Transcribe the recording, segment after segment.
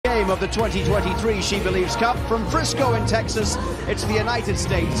game of the 2023 She Believes Cup from Frisco in Texas. It's the United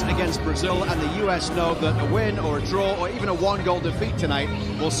States against Brazil, and the US know that a win or a draw or even a one-goal defeat tonight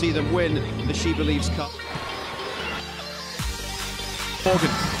will see them win the She Believes Cup. Morgan,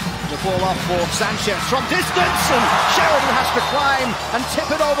 the ball off for Sanchez from distance, and Sheridan has to climb and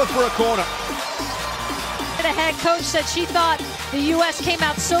tip it over for a corner. The head coach said she thought the US came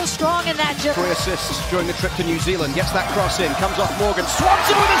out so strong in that. 3 assists during the trip to New Zealand. Gets that cross in, comes off Morgan.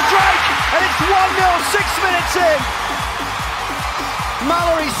 Swanson with a strike, and it's 1-0, 6 minutes in.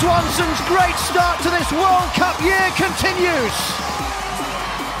 Mallory Swanson's great start to this World Cup year continues.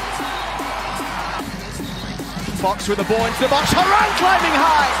 Fox with the ball into the box. Haran climbing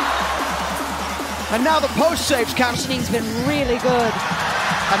high. And now the post saves count. Conditioning's been really good.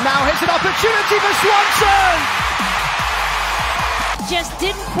 And now here's an opportunity for Swanson. Just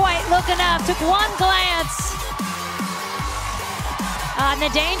didn't quite look enough. Took one glance. And the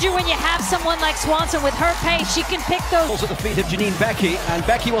danger when you have someone like Swanson with her pace, she can pick those. At the feet of Janine Becky, and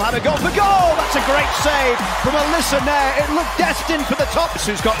Becky will have a go for goal. That's a great save from Alyssa Nair. It looked destined for the top.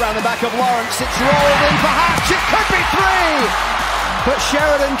 Who's got round the back of Lawrence? It's rolled in perhaps. It could be 3, but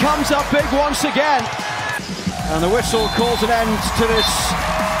Sheridan comes up big once again, and the whistle calls an end to this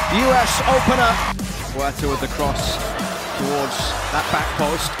US opener. Huerta with the cross towards that back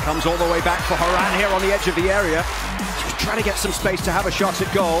post, comes all the way back for Haran here on the edge of the area. She's trying to get some space to have a shot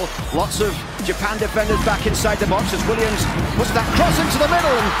at goal. Lots of Japan defenders back inside the box as Williams puts that cross into the middle,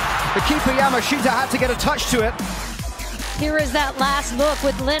 and the keeper Yamashita had to get a touch to it. Here is that last look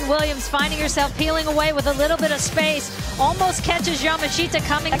with Lynn Williams finding herself peeling away with a little bit of space. Almost catches Yamashita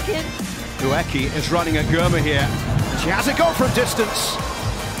coming in. Ueki is running at Girma here. She has a go from distance.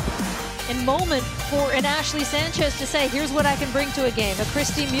 A moment for an Ashley Sanchez to say, here's what I can bring to a game. A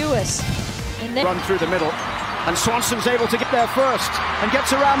Christy Mewis. And then run through the middle, and Swanson's able to get there first and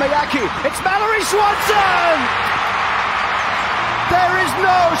gets around Miyake. It's Mallory Swanson! There is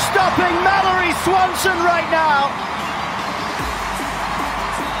no stopping Mallory Swanson right now.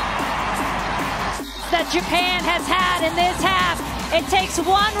 That Japan has had in this half. It takes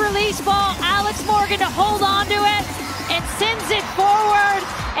one release ball, Alex Morgan to hold on to it and sends it forward,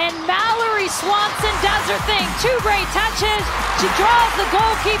 and Mallory Swanson does her thing. 2 great touches. She draws the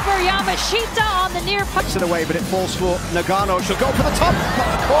goalkeeper Yamashita on the near post. Puts it away, but it falls for Nagano. She'll go for the top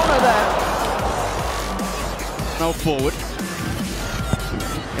corner there. No forward.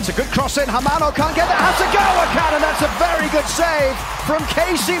 It's a good cross in. Hamano can't get that. Hasegawa can, and that's a very good save from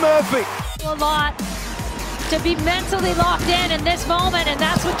Casey Murphy. A lot to be mentally locked in this moment, and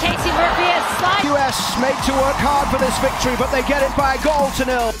that's what Casey Murphy is. US made to work hard for this victory, but they get it by 1-0.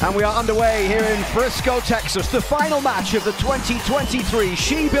 And we are underway here in Frisco, Texas. The final match of the 2023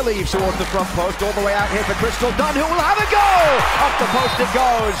 She Believes towards the front post, all the way out here for Crystal Dunn, who will have a go! Off the post it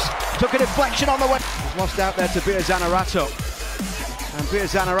goes. Took a deflection on the way. Lost out there to Bia Zanerato. And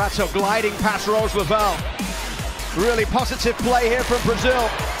Bia Zanerato gliding past Rose Lavelle. Really positive play here from Brazil.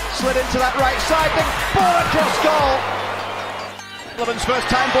 Slid into that right side, then ball across goal. Sullivan's first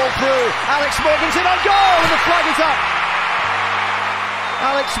time ball through. Alex Morgan's in on goal, and the flag is up.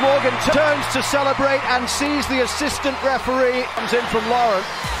 Alex Morgan turns to celebrate and sees the assistant referee. Comes in from Lauren,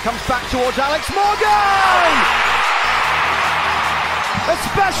 comes back towards Alex Morgan! A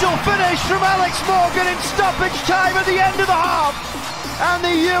special finish from Alex Morgan in stoppage time at the end of the half. And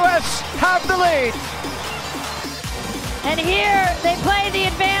the US have the lead. And here they play the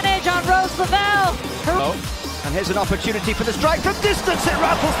advantage on Rose Lavelle. And here's an opportunity for the strike from distance. It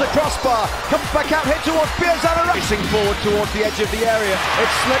rattles the crossbar. Comes back out here towards Bia Zanerato. Racing forward towards the edge of the area.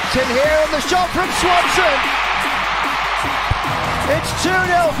 It's slipped in here, and the shot from Swanson. It's 2-0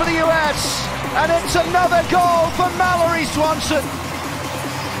 for the US, and it's another goal for Mallory Swanson.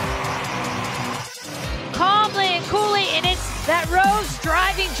 Calmly and coolly, and it's that Rose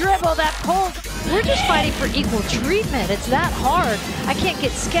driving dribble, that pull. We're just fighting for equal treatment. It's that hard. I can't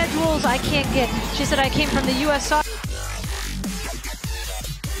get schedules. I can't get. She said I came from the U.S.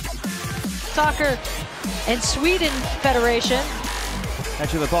 Soccer and Sweden Federation.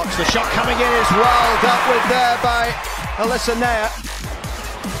 Edge of the box. The shot coming in is well dealt with there by Alyssa Nair.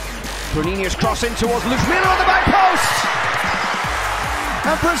 Bruninius cross in towards Ludmila on the back post.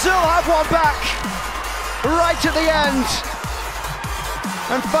 And Brazil have one back right at the end.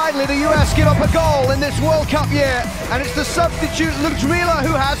 And finally the US give up a goal in this World Cup year, and it's the substitute Ludmila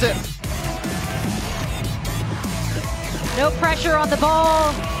who has it. No pressure on the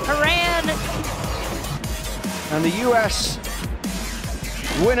ball. Haran. And the US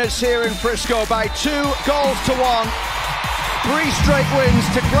winners here in Frisco by 2-1. 3 straight wins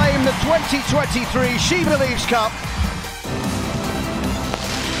to claim the 2023 SheBelivesCup.